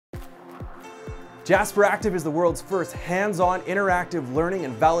Jasperactive is the world's first hands-on interactive learning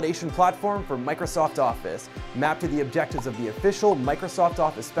and validation platform for Microsoft Office, mapped to the objectives of the official Microsoft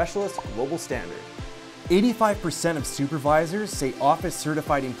Office Specialist Global Standard. 85% of supervisors say Office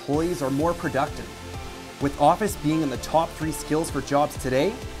certified employees are more productive. With Office being in the top 3 skills for jobs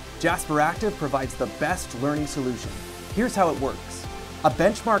today, Jasperactive provides the best learning solution. Here's how it works. A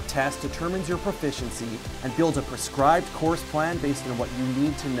benchmark test determines your proficiency and builds a prescribed course plan based on what you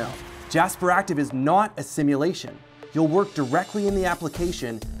need to know. Jasperactive is not a simulation. You'll work directly in the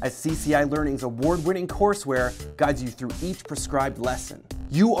application as CCI Learning's award-winning courseware guides you through each prescribed lesson.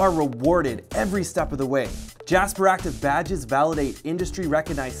 You are rewarded every step of the way. Jasperactive badges validate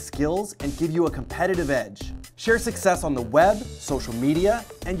industry-recognized skills and give you a competitive edge. Share success on the web, social media,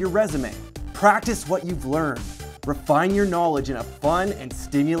 and your resume. Practice what you've learned. Refine your knowledge in a fun and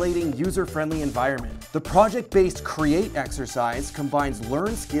stimulating user-friendly environment. The project-based Create exercise combines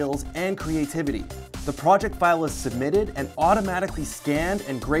learned skills and creativity. The project file is submitted and automatically scanned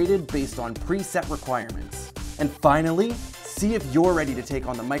and graded based on preset requirements. And finally, see if you're ready to take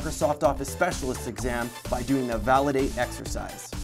on the Microsoft Office Specialist exam by doing the Validate exercise.